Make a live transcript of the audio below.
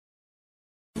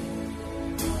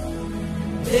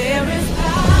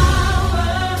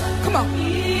Come on.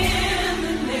 In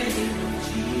the name of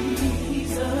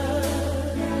Jesus.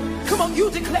 Come on, you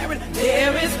declare it.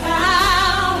 There is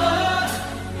power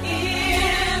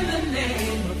in the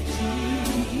name of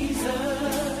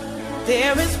Jesus.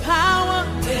 There is power.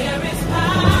 There is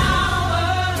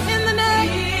power In the name.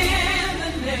 in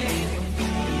the name of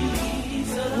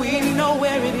Jesus. We know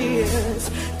where it is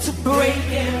to break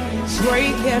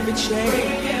every chain.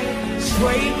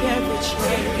 Break every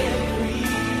chain.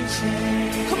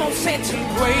 Come on, say it to me.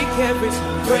 Break every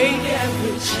chain. Break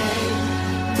every chain.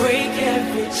 Break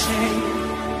every chain.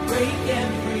 Break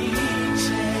every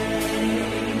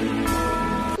chain.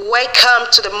 Welcome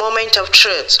to the moment of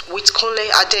truth with Kunle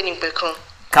Adenipekun.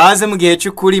 Kaze mu gihe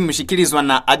cy'ukuri mushikirizwa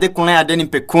na Adekunle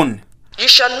Adenipekun. You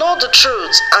shall know the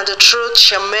truth, and the truth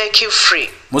shall make you free.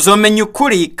 Muzomenya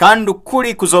ukuri kandi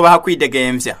ukuri kuzobaha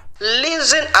kwidegembya.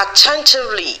 Listen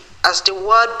attentively as the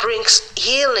word brings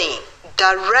healing,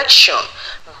 direction,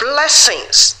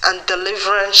 blessings, and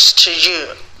deliverance to you.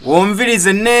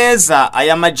 Wumvirize neza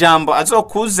aya majambo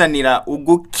azokuzanira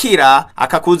ugukira,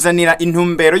 akakuzanira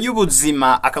intumbero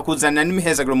y'ubuzima, akakuzanira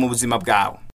n'imihezagiro mu buzima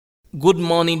bwawe. Good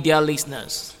morning, dear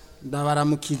listeners.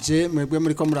 Ndabaramukije mwebwe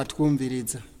muriko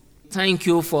muratwumviriza. Thank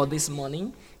you for this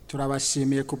morning,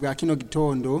 Turabashimiye ku bwa kino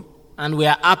gitondo and we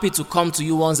are happy to come to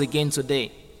you once again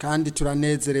today. kandi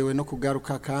turanezerewe no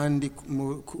kugaruka kandi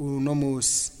uno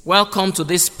musi. Welcome to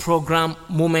this program,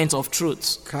 Moment of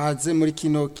Truth. Kaze muri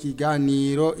kino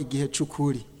kiganiro igihe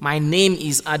cy'ukuri. My name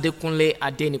is Adekunle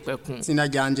Adenipekun. Zina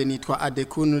ryanje nitwa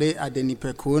Adekunle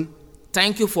Adenipekun.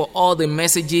 Thank you for all the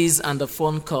messages and the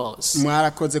phone calls.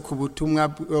 Mwarakoze ku butumwa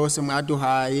bwose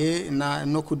mwaduhaye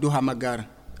no kuduhamagara.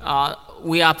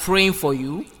 We are praying for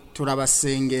you.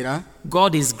 Turabasengera.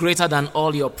 God is greater than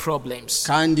all your problems.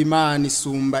 Kandi Imana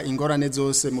isumba ingorane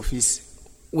zose mufise.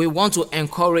 We want to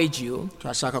encourage you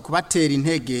Turashaka kubatera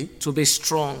intege to be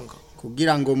strong,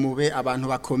 kugira ngo mube abantu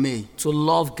bakomeye. to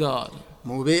love God,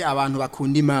 Mube abantu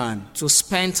bakunda Imana. to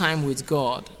spend time with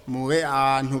God, Mube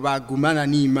abantu bagumana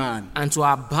n'Imana. and to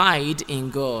abide in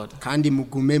God. Kandi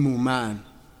mugume mu Mana.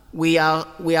 We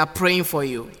are praying for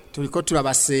you, Turiko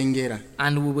turabasengera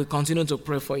and we will continue to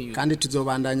pray for you. kandi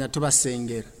tuzobandanya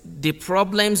tubasengera. The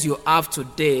problems you have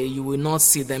today, you will not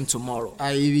see them tomorrow.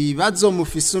 Ibibazo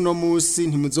mufise uno musi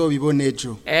ntimuzobibona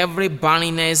ejo. Every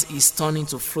barrenness is turning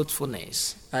to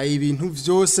fruitfulness. Ibintu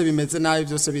vyose bimeze nabi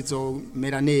vyose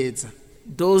bizomera neza.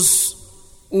 Those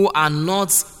who are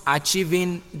not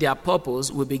achieving their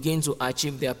purpose will begin to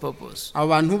achieve their purpose.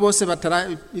 Abantu bose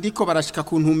batariko barashika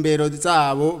ku ntumbero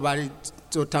zabo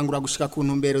bazotangura gushika ku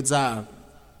ntumbero zabo.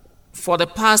 For the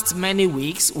past many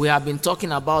weeks, we have been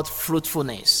talking about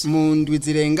fruitfulness. Mu ndwi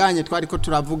zirenganye twariko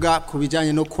turavuga ku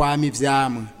bijanye no kwama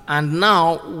ivyamwe. And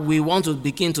now we want to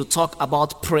begin to talk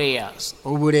about prayers.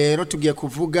 Ubu rero tugiye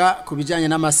kuvuga ku bijanye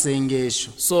n'amasengesho.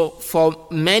 So for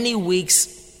many weeks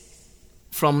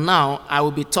from now, I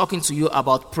will be talking to you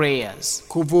about prayers.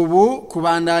 Kuva ubu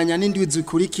kubandanya n'indwi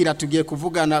zikurikira tugiye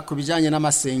kuvugana ku bijanye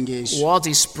n'amasengesho. What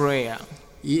is prayer?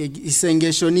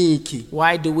 Isengesho ni iki?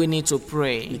 Why do we need to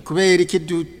pray? Kubera iki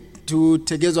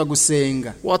tutegezwa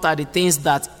gusenga? What are the things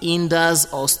that hinders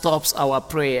or stops our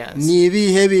prayers? Ni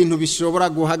ibihe bintu bishobora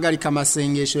guhagarika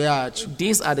amasengesho yacu?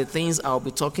 These are the things I'll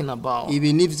be talking about.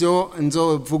 Ibi nivyo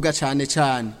nzovuga cyane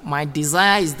cyane. My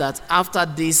desire is that after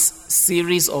this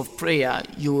series of prayer,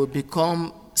 you will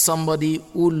become somebody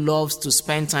who loves to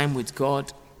spend time with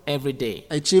God every day.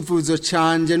 Icifuzo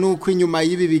canje nuko inyuma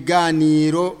y'ibi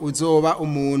biganiro uzoba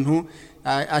umuntu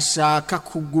ashaka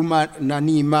kugumana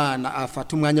n'Imana,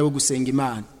 afata umwanya wo gusenga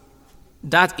Imana.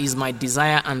 That is my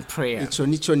desire and prayer. Ico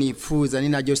nico nifuza, ni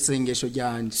naryo sengesho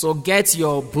ryanje. So get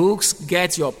your books,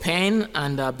 get your pen,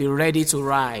 and be ready to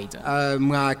write.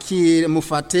 Mwakire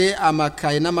mufate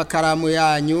amakaye n'amakaramu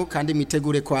yanyu kandi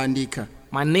mitegure kwandika.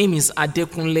 My name is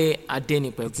Adekunle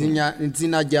Adenipekun.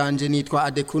 Zina ryanje nitwa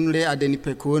Adekunle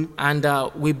Adenipekun. And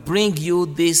we bring you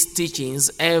these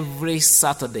teachings every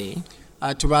Saturday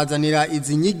tubazanira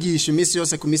izi nyigisho imisi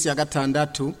yose ku misi ya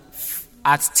gatandatu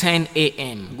at 10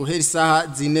 a.m. guhera isaha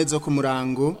 4 zo ku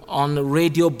murango on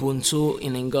Radio Buntu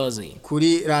in Ngozi.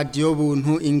 Kuri Radio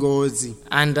Buntu Ingozi.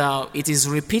 And it is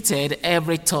repeated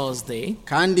every Thursday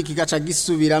kandi kigaca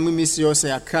gisubiramo imisi yose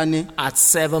ya kane at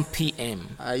 7 p.m.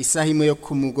 Isaha imwe yo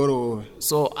ku mugoroba.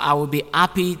 So I will be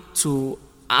happy to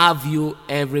have you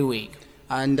every week.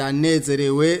 And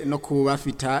anezerewe no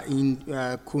kubafita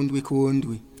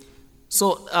kundwi.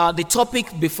 So the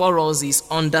topic before us is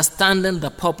understanding the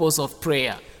purpose of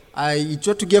prayer.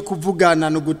 Ico tugiye kuvugana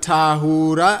no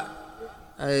gutahura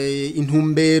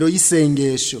intumbero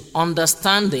y'isengesho.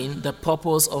 Understanding the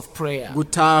purpose of prayer.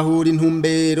 Gutahura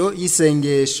intumbero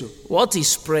y'isengesho. What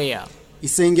is prayer?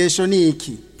 isengesho ni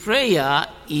iki? Prayer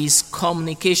is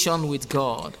communication with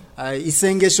God.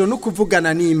 Isengesho ni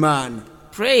ukuvugana n'Imana.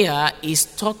 Prayer is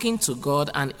talking to God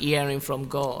and hearing from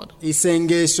God.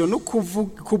 Isengesho ni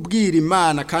kubwira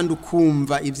Imana kandi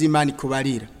ukumva ivyo Imana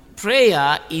ikubarira.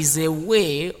 Prayer is a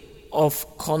way of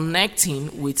connecting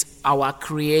with our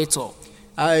Creator.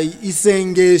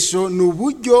 Isengesho ni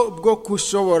uburyo bwo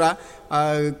kushobora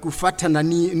gufatana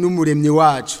n'umuremyi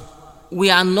wacu. We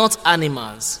are not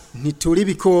animals. Ntituri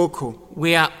bikoko.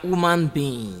 We are human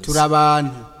beings. Turi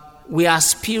abantu. We are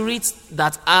spirits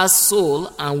that have soul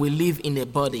and we live in a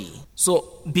body. So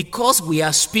because we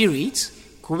are spirit,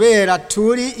 kubera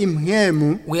turi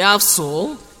impwemu, we have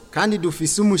soul, kandi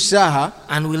dufise umushaha,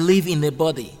 and we live in a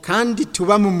body, kandi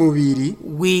tuba mu mubiri,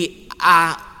 we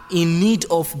are in need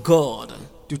of God.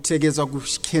 Dutegezwa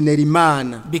gukenera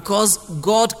Imana. Because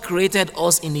God created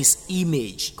us in his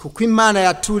image. Kuko Imana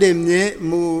yaturemye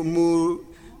mu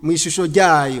ishusho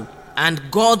ryayo. And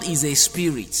God is a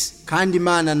spirit. Kandi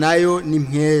Imana nayo ni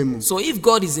mpwemu. So if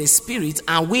God is a spirit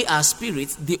and we are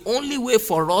spirits, the only way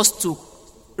for us to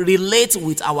relate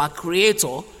with our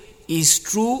Creator is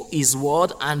through his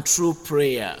word and through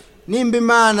prayer. Nimba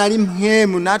Imana ari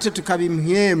mpwemu natwe tukaba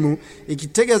impwemu,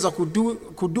 ikitegezwa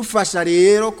kudufasha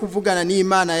rero kuvugana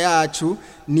n'Imana yacu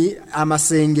ni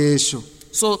amasengesho.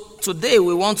 So today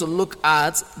we want to look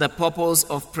at the purpose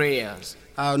of prayers.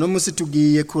 No musi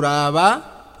tugiye kuraba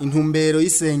intumbero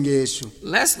y'isengesho.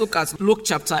 Let's look at Luke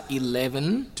chapter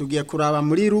 11. Tugiye kuraba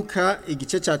muri Luka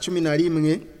igice ca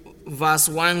 11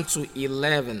 verse 1 to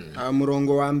 11.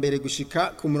 Murongo wa mbere gushika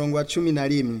ku murongo wa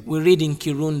 11. We read in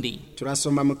Kirundi.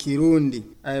 Turasoma mu Kirundi.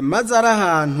 Maze ari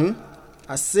ahantu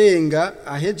asenga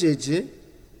ahejeje,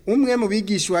 umwe mu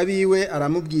bigishwa biwe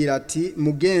aramubwira ati,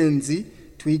 mugenzi,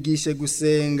 twigishe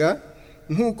gusenga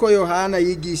nk'uko Yohana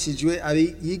yigishije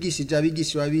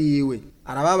abigishwa biwe.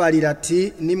 Arababarira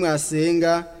ati,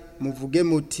 nimwasenga muvuge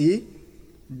muti,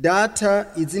 data,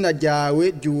 izina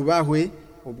ryawe ryubahwe,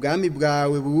 ubwami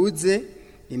bwawe buze,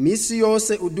 imisi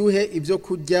yose uduhe ibyo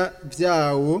kurya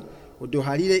byawo,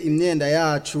 uduharire imyenda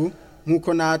yacu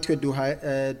nk'uko natwe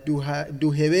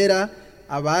duhebera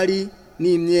abari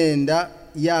n'imyenda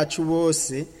yacu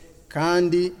bose,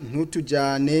 kandi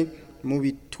ntutujyane mu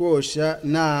bitwosha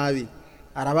nabi.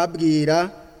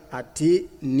 Arababwira ati,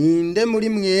 ninde muri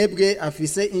mwebwe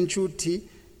afise inshuti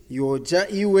yoja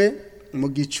iwe mu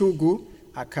gicugu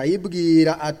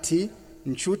akayibwira ati,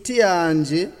 inshuti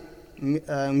yanje,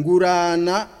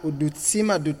 ngurana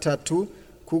udutsima dutatu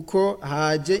kuko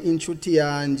haje inshuti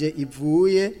yanje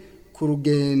ivuye ku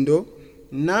rugendo,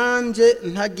 nanje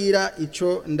ntagira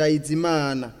ico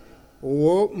ndayizimana.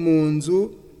 Uwo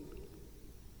munzu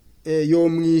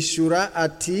yomwishura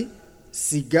ati,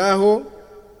 sigaho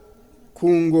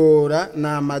kungora,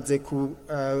 namaze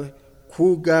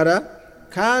kugara,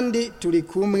 kandi turi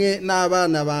kumwe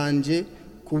n'abana banje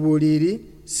ku buriri,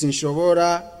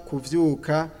 sinshobora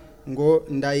kuvyuka ngo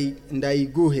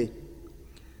ndayiguhe.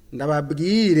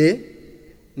 Ndababwire,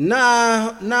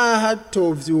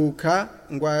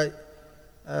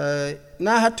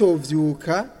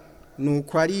 nahatovyuka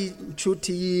nuko ari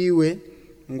inshuti yiwe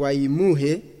ngo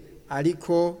ayimuhe,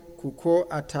 ariko kuko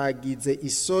atagize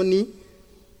isoni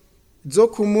zo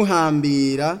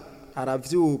kumuhambira,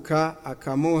 aravyuka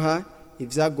akamuha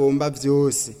ivyo agomba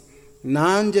vyose.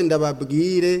 Nanje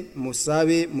ndababwire,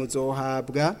 musabe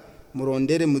muzohabwa,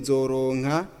 murondere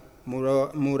muzoronka,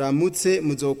 muramutse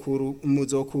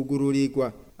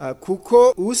muzokugururirwa.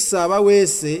 Kuko usaba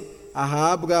wese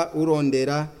ahabwa,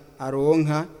 urondera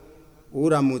aronka,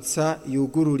 uramutsa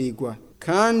yugururirwa.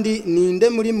 Kandi ninde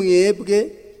muri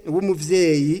mwebwe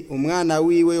w'umuvyeyi umwana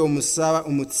wiwe yomusaba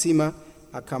umutsima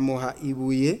akamuha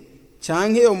ibuye,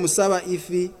 canke yomusaba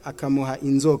ifi akamuha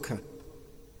inzoka?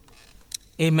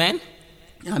 Amen.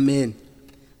 Amen.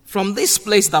 From this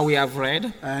place that we have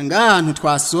read, ngahantu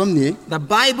twasomye, the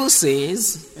Bible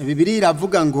says, Bibiliya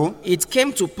iravuga ngo, it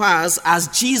came to pass as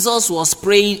Jesus was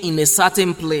praying in a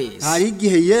certain place. hari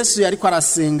igihe Yesu yariko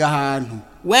arasenga ahantu.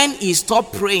 When he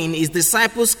stopped praying, his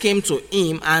disciples came to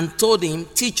him and told him,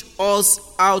 teach us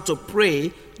how to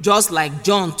pray, just like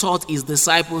John taught his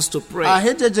disciples to pray.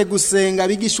 Ahejeje gusenga,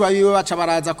 abigishwa biwe baca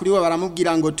baraza kuri we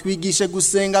baramubwira ngo, twigishe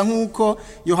gusenga nk'uko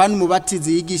Yohana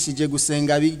Umubatizi yigishije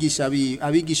gusenga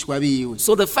abigishwa biwe.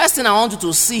 So the first thing I want you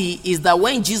to see is that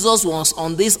when Jesus was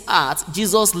on this earth,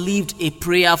 Jesus lived a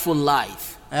prayerful life.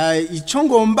 Ico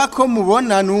ngomba ko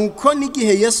mubona nuko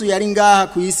n'igihe Yesu yari ngaha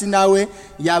ku isi nawe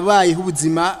yabayeho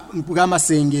ubuzima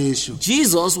bw'amasengesho.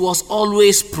 Jesus was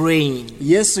always praying.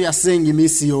 Yesu yasenga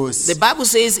imisi yose. The Bible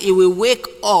says he will wake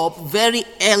up very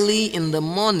early in the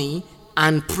morning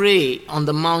and pray on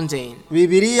the mountain.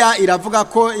 Bibiliya iravuga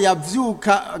ko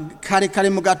yavyuka kare kare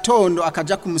mu gatondo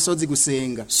akaja ku musozi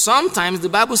gusenga. Sometimes the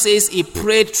Bible says he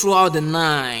prayed throughout the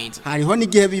night. Hariho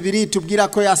n'igihe Bibiliya itubwira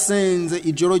ko yasenze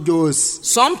ijoro ryose.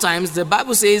 Sometimes the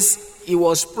Bible says he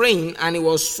was praying and he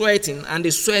was sweating and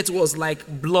the sweat was like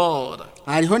blood.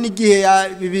 Hariho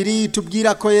n'igihe Bibiliya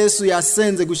itubwira ko Yesu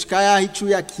yasenze gushika yaho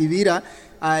icuya kibira,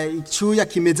 icuya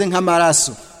kimeze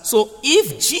nk'amaraso. So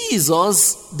if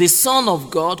Jesus, the Son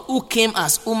of God, who came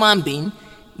as human being,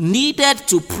 needed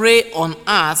to pray on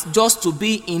earth just to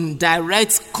be in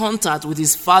direct contact with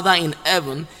his Father in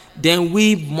heaven, then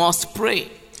we must pray.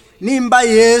 Nimba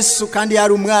Yesu kandi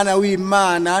yari umwana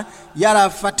w'Imana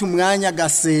yarafata umwanya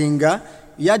gasenga,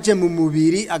 yaje mu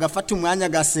mubiri agafata umwanya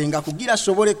gasenga kugira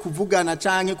ashobore kuvugana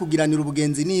canke kugiranira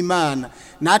ubugenzi n'Imana,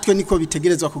 natwe niko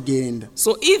bitegerezwa kugenda.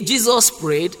 So if Jesus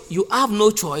prayed, you have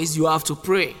no choice, you have to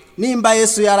pray. Nimba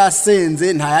Yesu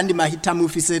yarasenze nta yandi mahitamo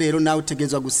ufise rero nawe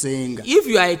utegezwa gusenga. If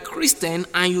you are a Christian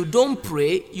and you don't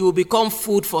pray, you will become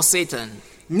food for Satan.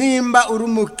 Nimba uri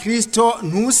umukristo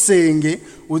ntusenge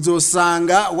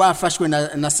uzosanga wafashwe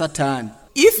na Satani.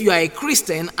 If you are a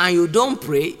Christian and you don't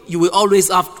pray, you will always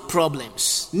have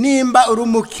problems. Nimba uri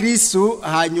umukristo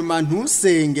hanyuma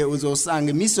ntusenge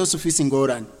uzosanga imisi yose ufise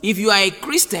ingorane. If you are a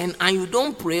Christian and you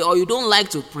don't pray or you don't like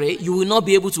to pray, you will not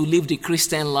be able to live the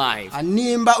Christian life.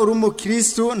 Nimba uri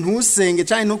umukristo ntusenge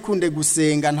cyane ntukunde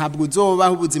gusenga ntabwo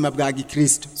uzobaho ubuzima bwa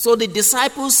gikristo. So the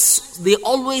disciples,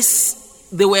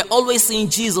 they were always seeing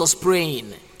Jesus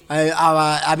praying.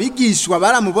 Abigishwa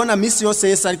baramubona misi yose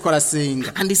Yesu ariko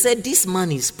arasenga. And they said, this man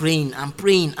is praying and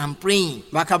praying and praying.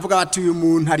 Bakavuga bati uyu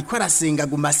muntu ariko arasenga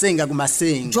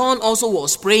gumasenga. John also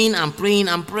was praying and praying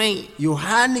and praying.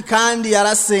 Yohani kandi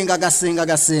yarasenga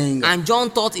gasenga. And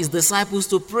John taught his disciples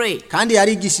to pray. Kandi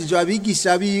yarigishije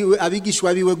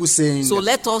abigishwa biwe gusenga. So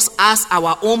let us ask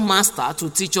our own master to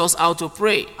teach us how to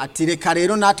pray. Ati reka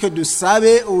rero natwe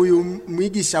dusabe uyu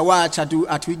mwigisha wacu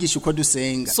atwigisha uko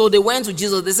dusenga. So they went to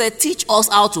Jesus. They said, teach us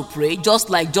how to pray, just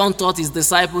like John taught his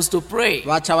disciples to pray.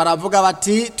 Bacha baravuga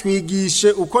bati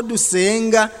twigishe uko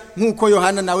dusenga nkuko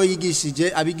Yohana nawe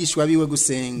yigishije abigishwa biwe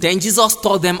gusenga. Then Jesus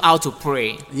taught them how to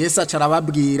pray. Yesu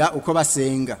acarababwira uko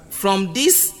basenga. From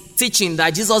this teaching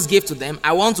that Jesus gave to them,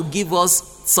 I want to give us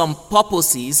some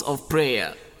purposes of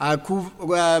prayer.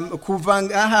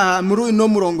 Kuvanga muri uno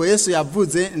murongo Yesu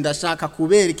yavuze ndashaka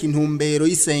kubereka intumbero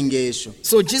y'isengesho.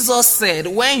 So Jesus said,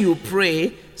 when you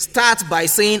pray, start by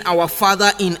saying, our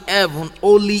Father in heaven,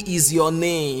 holy is your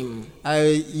name.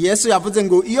 Yesu yavuze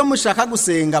ngo iyo mushaka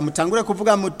gusenga mutangure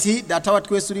kuvuga muti data wa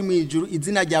twese uri mu ijuru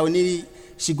izina ryawe niri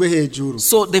shigwe hejuru.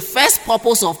 So the first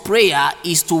purpose of prayer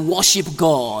is to worship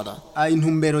God.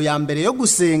 Intumbero ya mbere yo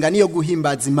gusenga niyo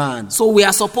guhimbaza Imana. So we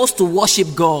are supposed to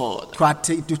worship God.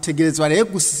 Dutegerezwa rero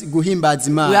guhimbaza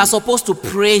Imana. We are supposed to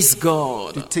praise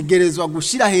God. Dutegerezwa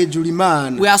gushira hejuru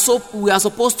Imana. We are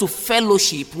supposed to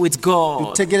fellowship with God.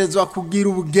 Dutegerezwa kugira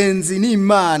ubugenzi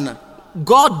n'Imana.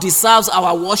 God deserves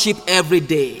our worship every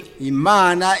day.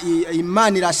 Imana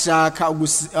irashaka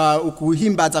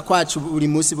ukuhimbaza kwacu buri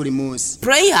munsi.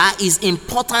 Prayer is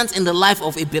important in the life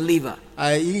of a believer.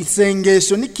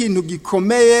 Isengesho ni kintu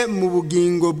gikomeye mu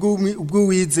bugingo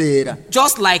bw'uwizera.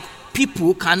 Just like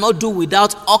people cannot do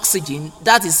without oxygen,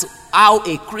 that is how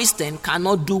a Christian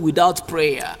cannot do without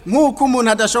prayer. Nkuko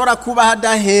umuntu adashobora kuba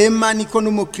hadahema niko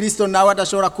n'umukristo nawe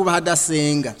adashobora kuba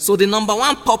hadasenga. So the number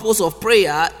one purpose of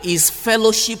prayer is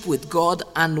fellowship with God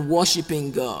and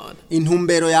worshiping God.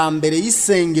 Intumbero ya mbere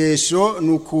y'isengesho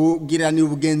nukugiranira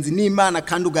ubugenzi n'Imana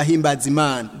kandi ugahimbaza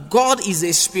Imana. God is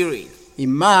a spirit.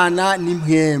 Imana ni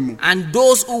mpwemu. And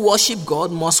those who worship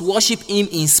God must worship him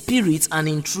in spirit and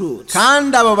in truth.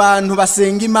 Kandi abo bantu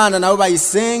basenga Imana nabo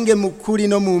bayisenge mu kuri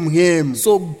no mu mpwemu.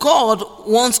 So God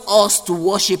wants us to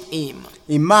worship him.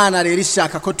 Imana rero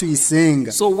ishaka ko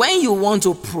tuyisenga. So when you want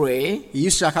to pray, iyo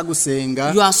ushaka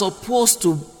gusenga, you are supposed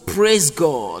to praise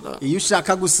God. Iyo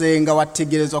ushaka gusenga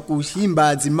wategerezwa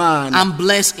kuhimbaza Imana. And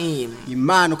bless him.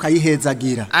 Imana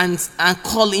ukayihezagira. And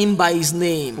call him by his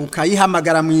name.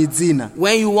 Ukayihamagara mu izina.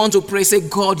 When you want to pray, say,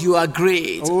 God, you are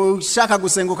great. Ushaka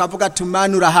gusenga ukavuga ati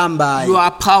Mana urahambaye. You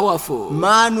are powerful.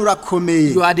 Mana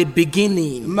urakomeye. You are the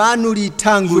beginning. Mana uri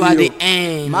itanguriro. You are the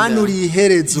end. Mana uri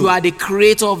iherezo. You are the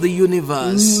creator of the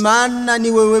universe. Mana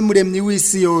ni wewe muremyi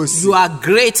w'isi yose. You are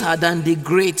greater than the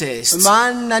greatest.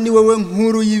 Mana ni wewe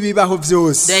nkuru y'ibibaho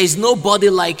byose. There is nobody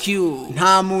like you.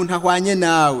 Nta muntu ahwanye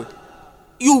nawe.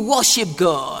 You worship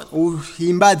God.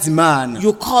 uhimbaza Imana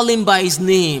You call him by his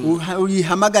name.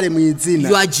 uyihamagare mu izina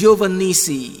You are Jehovah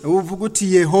Nissi, uvuga uti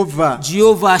Yehova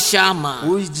Jehovah Shammah,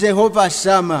 Jehova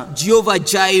Shama Jehovah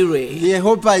Jireh.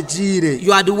 Yehova Jire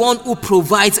You are the one who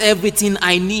provides everything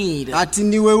I need. ati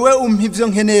ni wewe umpa ivyo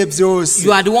nkeneye byose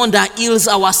You are the one that heals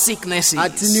our sicknesses.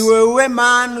 ati ni wewe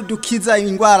Mana dukiza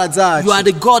ingwara You zacu are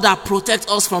the God that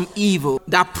protects us from evil,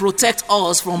 that protects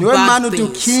us from ni wewe Mana bad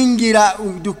things.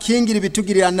 dukingira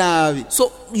ibitugirira nabi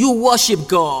So you worship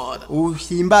God.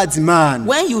 uhimbaza Imana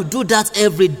When you do that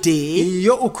every day,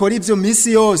 iyo ukora ivyo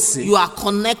misi yose you are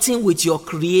connecting with your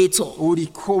Creator.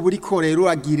 uriko rero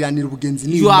uragiriranira ubugenzi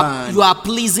You n'Imana are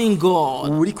pleasing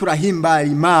God. uriko urahimbara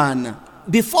Imana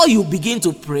Before you begin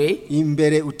to pray,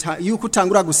 imbere yuko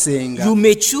utangura gusenga you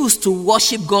may choose to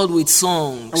worship God with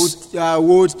songs.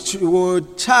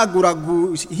 wocagura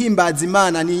guhimbaza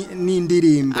Imana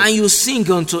n'indirimbo And you sing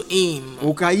unto him.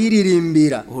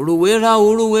 ukayiririmbira Uruwera,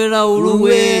 uruwera,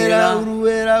 uruwera uruwera.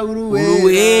 uruwera uruwera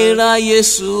Uruwera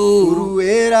Yesu.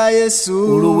 uruwera Yesu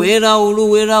Uruwera,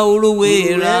 uruwera,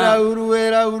 uruwera.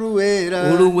 uruwera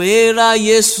uruwera Uruwera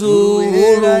Yesu.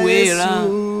 Uruwera.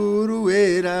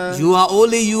 uruwera You are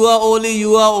holy, you are holy,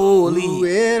 you are holy.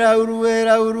 uruwera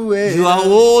uruwera uruwera You are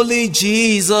holy,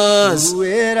 Jesus.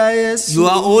 uruwera Yesu You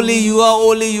are holy, you are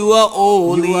holy, you are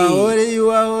holy. you are holy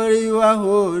you are holy you are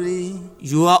holy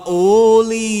You are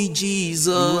holy, you are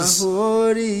Jesus.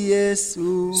 holy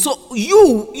Yesu So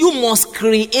you must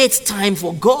create time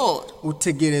for God.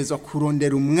 utegerezwa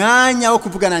kurondera umwanya wo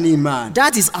kuvugana n'Imana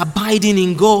That is abiding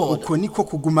in God. uko niko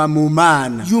kuguma mu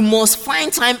Mana You must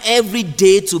find time every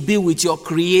day to be with your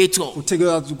Creator.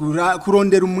 utegerezwa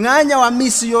kurondera umwanya wa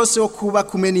misi yose wo kuba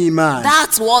kumwe n'Imana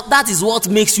That is what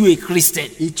makes you a Christian.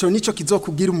 ico nico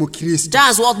kizokugira umukristo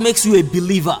That's what makes you a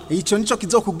believer. ico nico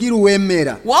kizokugira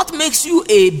uwemera What makes you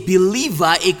a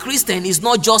believer, a Christian, is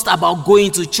not just about going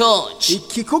to church.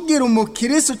 ikikugira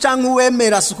umukristo canke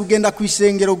uwemera si ukugenda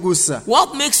kw'ishengero gusa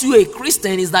What makes you a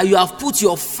Christian is that you have put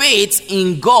your faith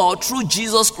in God through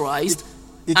Jesus Christ,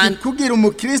 and ikikugira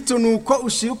umukristo nuko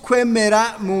ushira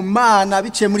ukwemera mu Mana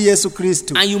biciye muri Yesu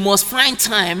Kristo you must find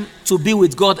time to be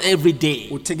with God every day.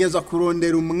 utegerezwa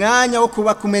kurondera umwanya wo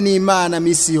kuba kumwe n'Imana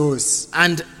misi yose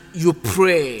And you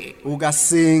pray.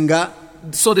 ugasenga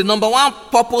So the number one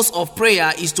purpose of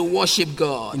prayer is to worship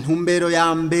God intumbero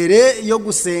ya mbere yo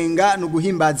gusenga no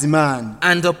guhimbaza Imana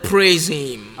and to praise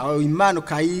Him, aho Imana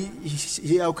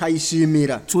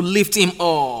ukayishimira to lift Him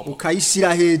up.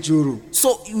 ukayishira hejuru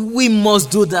So we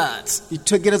must do that.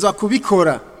 itegerezwa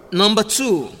kubikora Number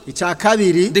two, icya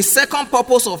kabiri the second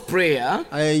purpose of prayer,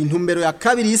 intumbero ya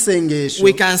kabiri y'isengesho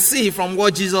we can see from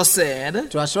what Jesus said.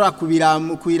 turashobora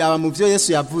kuyiraba mu byo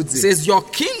Yesu It yavuze says, your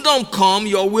kingdom come,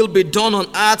 your will be done on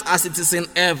earth as it is in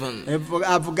heaven.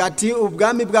 avuga ati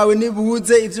ubwami bwawe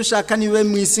nibuze ibyo ushaka niwe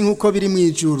mu isi nk'uko biri mu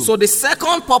ijuru So the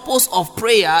second purpose of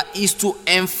prayer is to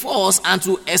enforce and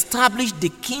to establish the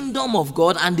kingdom of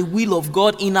God and the will of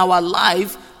God in our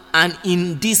life and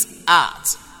in this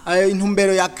earth.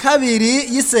 intumbero ya kabiri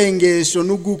y'isengesho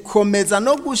ni ugukomeza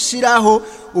no gushiraho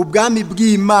ubwami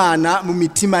bw'Imana mu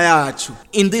mitima yacu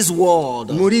In this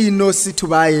world. muri ino si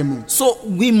tubayemo So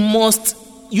we must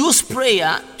use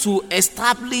prayer to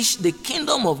establish the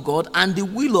kingdom of God and the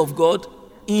will of God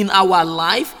in our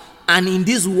life and in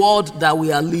this world that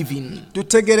we are living.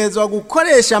 dutegerezwa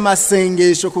gukoresha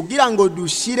amasengesho kugira ngo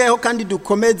dushireho kandi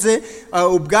dukomeze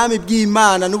ubwami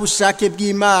bw'Imana n'ubushake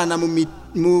bw'Imana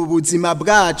mu buzima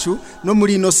bwacu no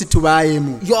muri ino si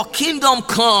tubayemo. Your kingdom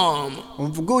come.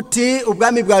 uvuga uti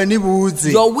ubwami bwawe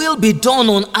nibuze Your will be done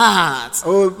on earth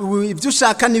ibyo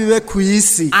ushaka nibibe ku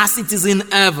isi as it is in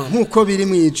heaven. nk'uko biri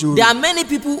mu ijuru. There are many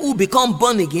people who become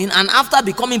born again, and after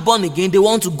becoming born again, they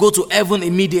want to go to heaven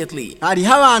immediately.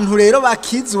 hariho abantu rero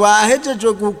bakizwa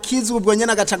ahejeje gukizwa ubwo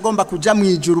nyene agaca agomba kuja mu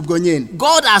ijuru ubwo nyene.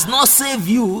 God has not saved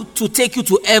you to take you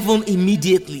to heaven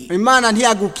immediately. Imana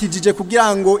ntiyagukijije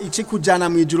kugira ngo ici kujana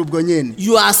mu ijuru ubwo nyene.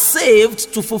 You are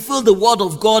saved to fulfill the word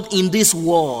of God in this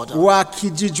world.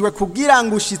 Wakijijwe kugira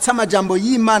ngo ushitse amajambo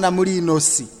y'Imana muri ino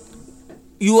si.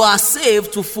 You are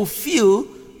saved to fulfill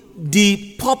the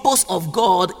purpose of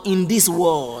God in this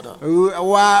world.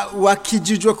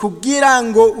 Wakijijwe kugira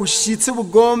ngo ushitse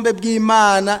ubugombe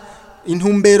bw'Imana,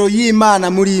 intumbero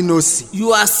y'Imana muri ino si.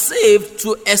 You are saved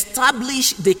to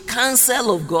establish the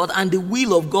counsel of God and the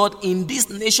will of God in this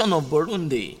nation of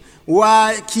Burundi.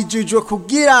 Wakijijwe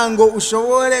kugira ngo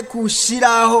ushobore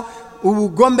kushiraho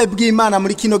ubugombe bw'Imana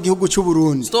muri kino gihugu cy'u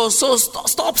Burundi. So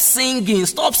stop singing.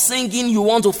 Stop singing you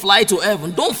want to fly to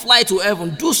heaven. Don't fly to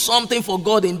heaven. Do something for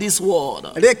God in this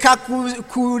world. Reka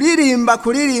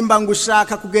kuririmba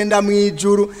ngushaka kugenda mu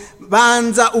ijuru,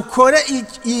 banza ukore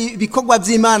ibikorwa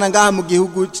by'Imana ngaha mu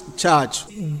gihugu cyacu.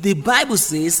 The Bible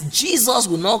says Jesus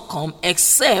will not come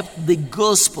except the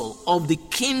gospel of the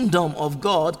kingdom of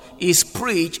God is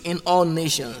preached in all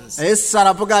nations. Yesu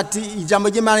aravuga ati ijambo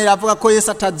ry'Imana riravuga ko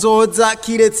Yesu atazoza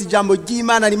kiretse ijambo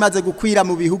ry'Imana rimaze gukwira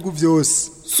mu bihugu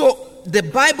byose. So the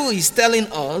Bible is telling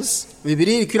us,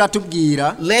 Bibiliya iriko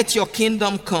iratubwira, let your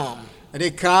kingdom come.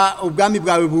 Reka ubwami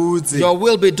bwawe buze. Your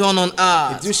will be done on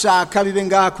earth Ibyo ushaka bibe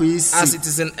ngaha ku isi as it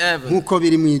is in heaven. nkuko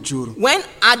biri mu ijuru. When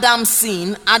Adam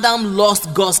sinned, Adam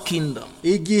lost God's kingdom.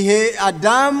 Igihe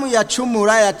Adamu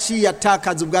yacumura yaciye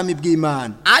atakaza ubwami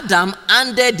bw'Imana. Adam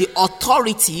handed the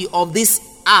authority of this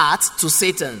earth to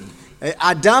Satan.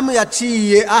 Adamu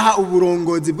yaciye aha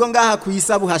uburongozi bwo ngaha ku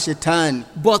isi abuha Shetani.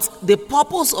 But the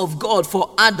purpose of God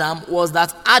for Adam was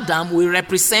that Adam will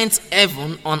represent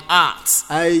heaven on earth.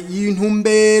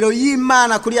 Intumbero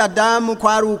y'Imana kuri Adamu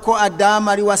kwari uko Adamu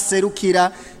ari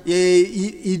waserukira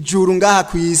ijuru ngaha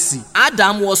ku isi.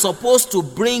 Adam was supposed to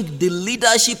bring the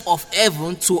leadership of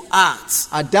heaven to earth.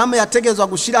 Adamu yategezwa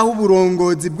gushiraho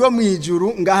uburongozi bwo mu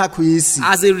ijuru ngaha ku isi.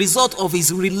 As a result of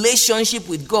his relationship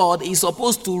with God, he's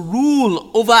supposed to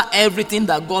rule over everything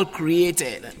that God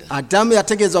created. Adamu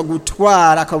yategezwa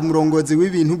gutwara akaba umurongozi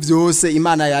w'ibintu byose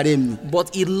Imana yaremye.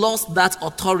 But he lost that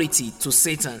authority to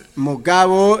Satan.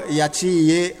 Mugabo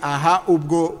yaciye aha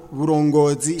ubwo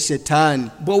burongozi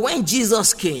Shetani. But when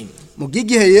Jesus came,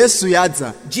 Mugigihe Yesu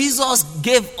yaza, Jesus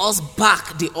gave us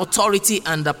back the authority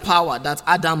and the power that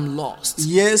Adam lost.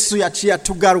 Yesu yaciye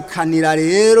atugarukanira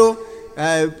rero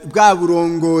bwa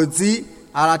burongozi,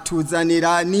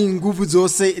 aratuzanira n'inguvu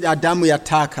zose Adamu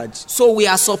yatakaje. So we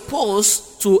are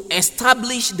supposed to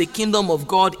establish the kingdom of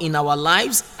God in our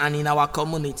lives and in our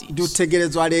communities.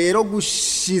 Dutegerezwa rero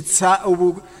gushitsa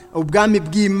ubwami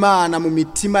bw'Imana mu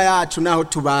mitima yacu naho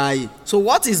tubaye. So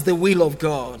what is the will of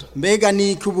God? Mbega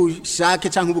ni kubushake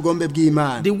cyangwa ubugombe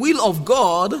bw'Imana? The will of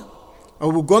God,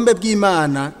 ubugombe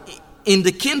bw'Imana in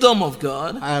the kingdom of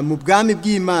God, mu bwami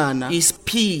bw'Imana is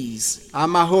peace,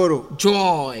 amahoro,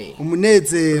 joy,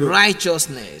 umunezero,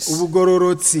 righteousness,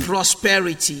 ubugororotsi,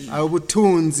 prosperity,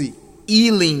 ubutunzi,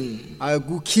 healing,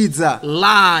 gukiza,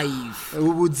 life.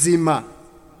 ubuzima.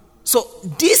 So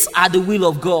these are the will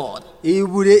of God.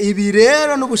 Ibi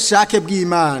rero n'ubushake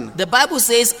bw'Imana. The Bible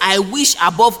says, I wish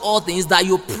above all things that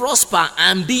you prosper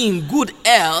and be in good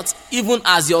health, even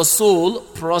as your soul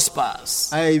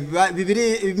prospers.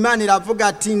 Imana iravuga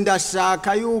ati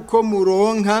ndashaka yuko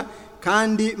muronka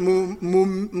kandi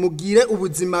mugire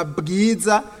ubuzima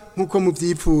bwiza nkuko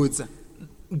muvyifuza.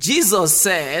 Jesus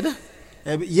said,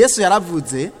 Yesu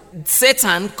yaravuze,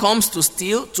 Satan comes to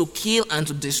steal, to kill and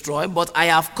to destroy, but I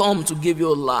have come to give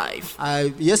you life.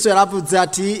 Yesu yaravuze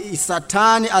ati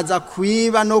Satani aza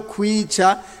kwiba no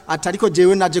kwica, atariko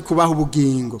jewe naje kubaha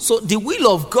ubugingo. So the will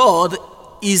of God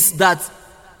is that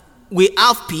we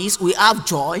have peace, we have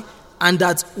joy, and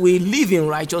that we live in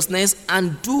righteousness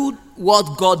and do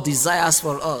what God desires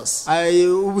for us.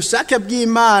 Ubushake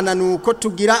bw'Imana nuko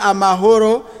tugira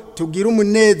amahoro, tugira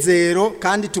umunezero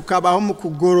kandi tukabaho mu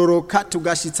kugororoka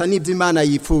tugashitsa n'ibyo Imana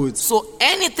yifuza. So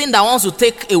anything that wants to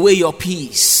take away your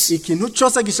peace, ikintu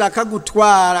cyose gishaka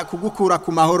gutwara kugukura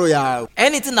ku mahoro yawe,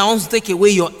 anything that wants to take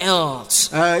away your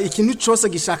health, ikintu cyose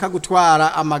gishaka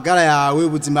gutwara amagara yawe,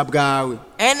 ubuzima bwawe,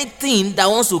 anything that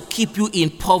wants to keep you in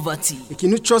poverty,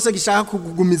 ikintu cyose gishaka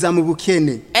kugugumiza mu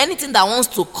bukene, anything that wants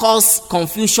to cause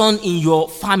confusion in your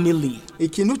family,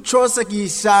 ikintu cyose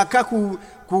gishaka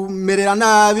kumerera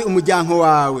nabi umuryango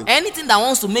wawe, anything that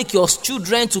wants to make your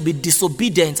children to be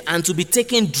disobedient and to be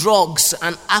taking drugs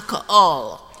and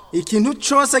alcohol, ikintu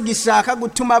cyose gishaka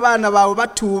gutuma abana bawe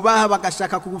batubaha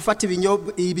bagashaka kugufata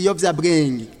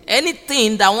ibiyobyabwenge,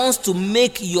 anything that wants to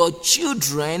make your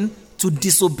children to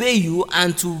disobey you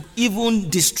and to even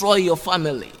destroy your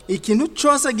family, ikintu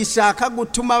cyose gishaka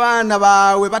gutuma abana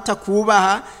bawe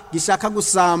batakubaha, gishaka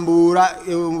gusambura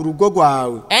urugo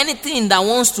rwawe, anything that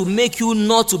wants to make you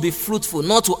not to be fruitful,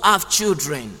 not to have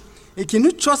children,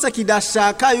 ikintu cyose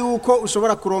kidashaka yuko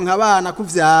ushobora kuronka abana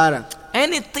kuvyara,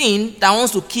 anything that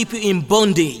wants to keep you in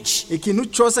bondage, ikintu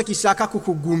cyose gishaka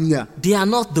kukugumya, they are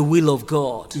not the will of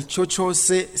God. icyo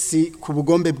cyose si ku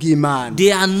bugombe bw'Imana,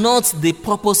 They are not the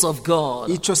purpose of God.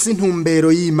 icyo si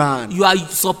ntumbero y'Imana. You are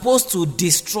supposed to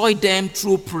destroy them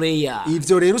through prayer.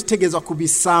 Ivyo rero utegezwa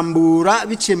kubisambura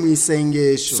bice mu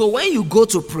isengesho. So when you go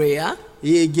to prayer,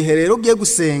 igihe rero ugiye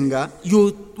gusenga,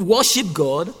 you worship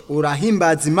God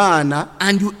urahimbaza Imana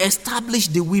and you establish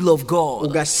the will of God.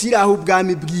 ugashiraho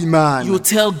ubwami bw'Imana You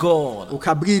tell God,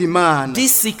 ukabwira Imana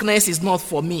this sickness is not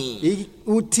for me.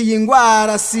 uti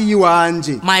ingwara si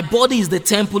iwanje My body is the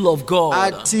temple of God.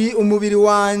 ati umubiri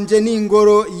wanje ni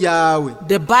ingoro yawe.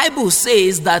 The Bible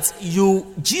says that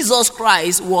Jesus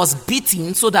Christ was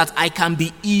beaten so that I can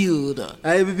be healed.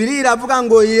 Bibiliya iravuga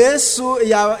ngo Yesu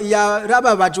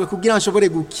yarababajwe kugira nshobore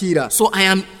gukira. So I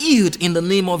am healed in the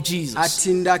name of Jesus. Ati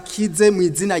ndakize mu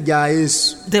izina rya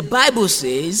Yesu. The Bible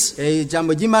says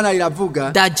Jambo ry'Imana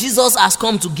riravuga that Jesus has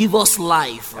come to give us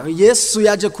life. Yesu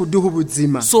yaje kuduha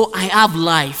ubuzima. So I have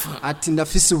life. Ati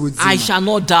ndafise ubuzima. I shall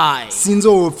not die.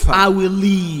 Sinzopfa. I will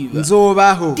live.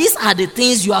 Nzobaho. These are the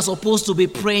things you are supposed to be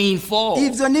praying for.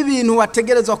 Ivyo ni ibintu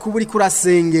wategerezwa kuburi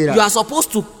kurasengera. You are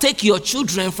supposed to take your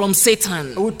children from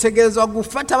Satan. Utegerezwa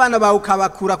gufata abana bawe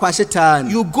ukabakura kwa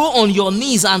shetani. You go on your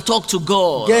knees and talk to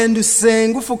God. Genda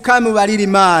usenga ufukame ubarire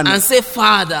Imana. And say,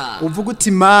 Father, uvuga uti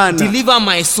Imana deliver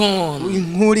my son.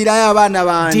 inkurira y'abana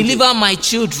banje. Deliver my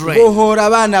children bohora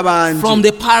abana banje. from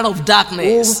the power of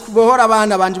darkness. bohora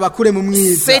abana banje bakure mu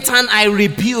mwiza. Satan, I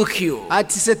rebuke you.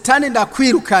 Ati Satani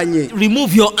ndakwirukanye.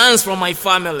 Remove your hands from my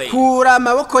family. Kura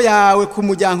amaboko yawe ku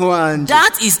muryango wanje.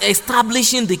 That is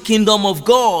establishing the kingdom of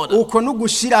God. Uko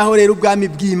nugushiraho rero ubwami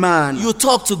bw'Imana. You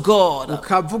talk to God.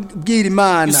 Ukabwira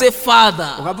Imana. You say,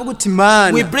 Father, ukavuga uti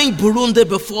Imana we bring Burundi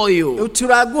before you.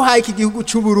 turaguhaye iki gihugu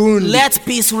cy'u Burundi. Let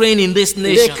peace reign in this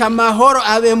nation. Reka amahoro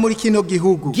abe muri kino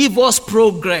gihugu. Give us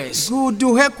progress.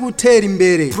 Uduhe gutera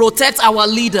imbere. Protect our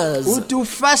leaders.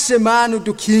 Udufashe Mana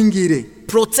udukingire.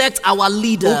 Protect our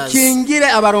leaders.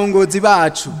 Ukingire abarongozi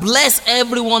bacu. Bless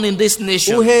everyone in this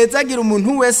nation. Uhezagira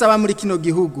umuntu wese aba muri kino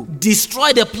gihugu.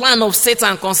 Destroy the plan of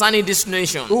Satan concerning this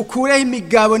nation. Ukureho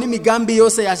imigabo n'imigambi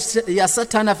yose ya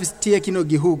Satani afitiye kino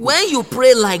gihugu. When you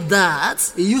pray like that,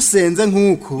 iyo usenze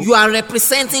nk'uko, you are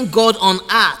representing God on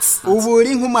earth. ubu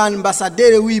uri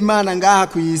nk'umwambasaderi w'Imana ngaha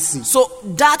ku isi. So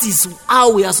that is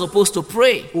how we are supposed to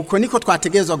pray. Uko niko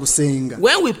twategerezwa gusenga.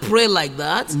 When we pray like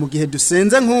that, mu gihe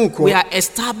dusenze nk'uko, we are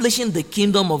establishing the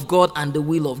kingdom of God and the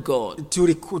will of God.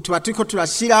 tuba turiko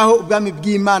turashiraho ubwami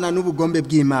bw'Imana n'ubugombe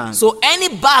bw'Imana. So any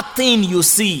bad thing you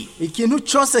see, ikintu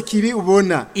cyose kibi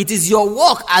ubona, it is your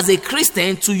work as a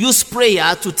Christian to use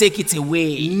prayer to take it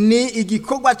away. ni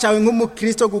igikorwa cyawe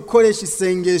nk'umukristo gukoresha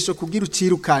isengesho kugira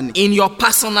ucirukane. In your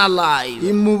personal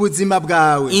life, mu buzima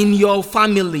bwawe, in your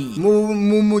family,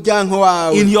 mu muryango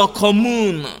wawe, in your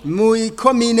commune, mu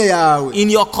komine yawe, in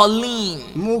your calling,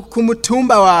 ku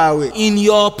mutumba wawe, in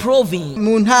your province,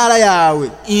 mu ntara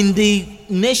yawe, in the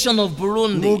nation of mu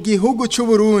Burundi, gihugu cy'u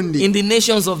Burundi, in the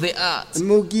nations of the earth.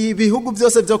 mu bihugu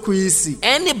byose byo ku isi.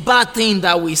 Any bad thing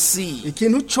that we see,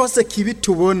 ikintu cyose kibi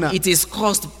tubona, it is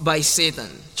caused by Satan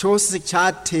cyose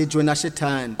cyatejwe na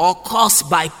Shetani, or caused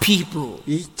by people.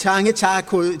 cyanke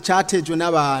cyatejwe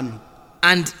n'abantu.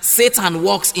 And Satan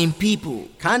works in people.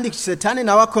 kandi Shetani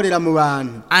nawe akorera mu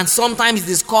bantu. And sometimes it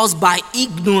is caused by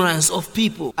ignorance of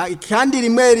people. kandi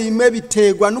rimwe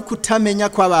biterwa no kutamenya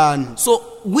kw'abantu. So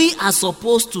we are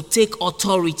supposed to take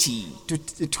authority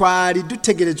twari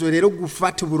dutegerejwe rero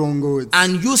gufata uburongozi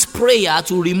and use prayer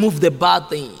to remove the bad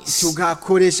things.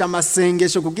 tugakoresha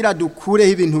amasengesho kugira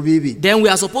dukureho ibintu bibi. Then we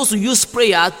are supposed to use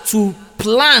prayer to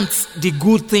plant the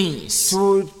good things.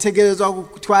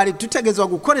 twari dutegerezwa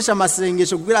gukoresha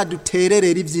amasengesho kugira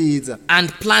dutererere ibyiza.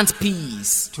 And plant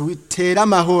peace. Dutere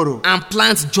amahoro. And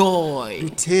plant joy.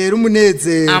 Dutere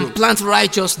umunezero. And plant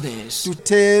righteousness.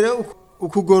 Dutere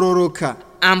ukugororoka.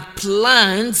 And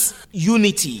plant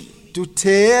unity.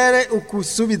 Dutere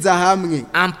ukusubiza hamwe.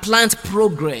 And plant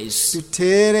progress.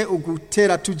 Dutere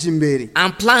ugutera tuja imbere.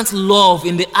 And plant love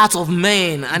in the heart of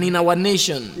men and in our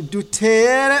nation.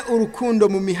 Dutere urukundo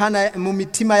mu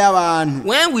mitima y'abantu.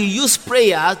 When we use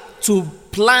prayer to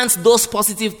plant those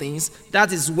positive things,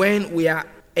 that is when we are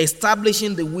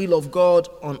establishing the will of God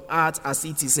on earth as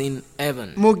it is in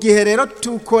heaven. Mu gihe rero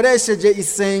tukoresheje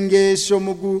isengesho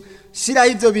mu gushiraho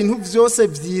ivyo bintu vyose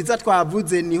vyiza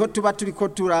twavuze, niho tuba turiko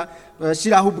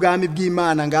turashiraho ubwami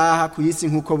bw'Imana ngaha ku isi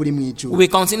nkuko buri mwijuru. We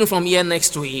continue from here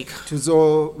next week.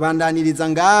 Tuzobandaniriza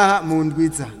ngaha mu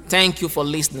ndwiza. Thank you for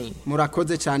listening.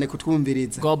 Murakoze cyane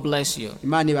kutwumviriza. God bless you.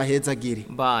 Imana ibahezagire.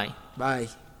 Bye. Bye.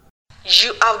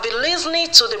 You have been listening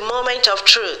to the moment of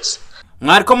truth.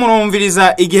 Mwariko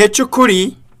murumviriza igihe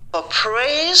cy'ukuri. For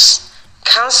praise,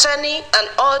 counseling and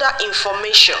other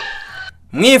information.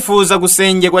 Mwifuza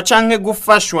gusengerwa canke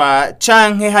gufashwa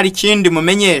canke hari ikindi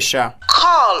mumenyesha.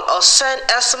 Call or send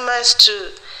SMS to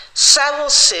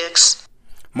 76.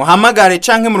 Muhamagare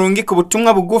canke murungike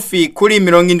ubutumwa bugufi kuri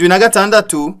 76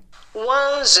 10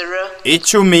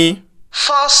 10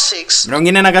 46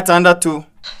 46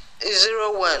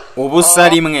 01 ubusa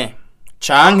rimwe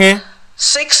canke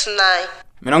 69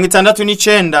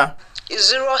 69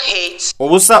 08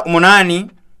 ubusa umunani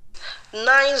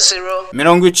 90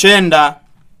 90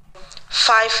 58.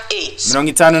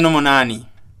 58.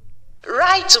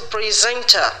 Write to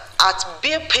presenter at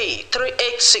BP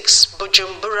 386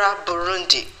 Bujumbura,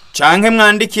 Burundi. Canke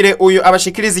mwandikire uyu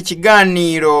abashikiriza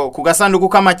ikiganiro ku gasanduku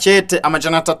k'amakete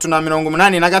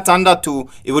 386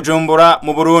 i Bujumbura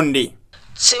mu Burundi.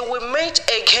 Till we meet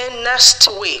again next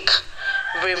week.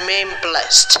 Remain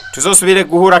blessed. Tuzosubire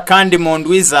guhura kandi mu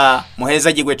ndwiza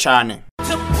muhezagirwe cane.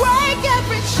 To break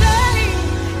every chain,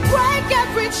 break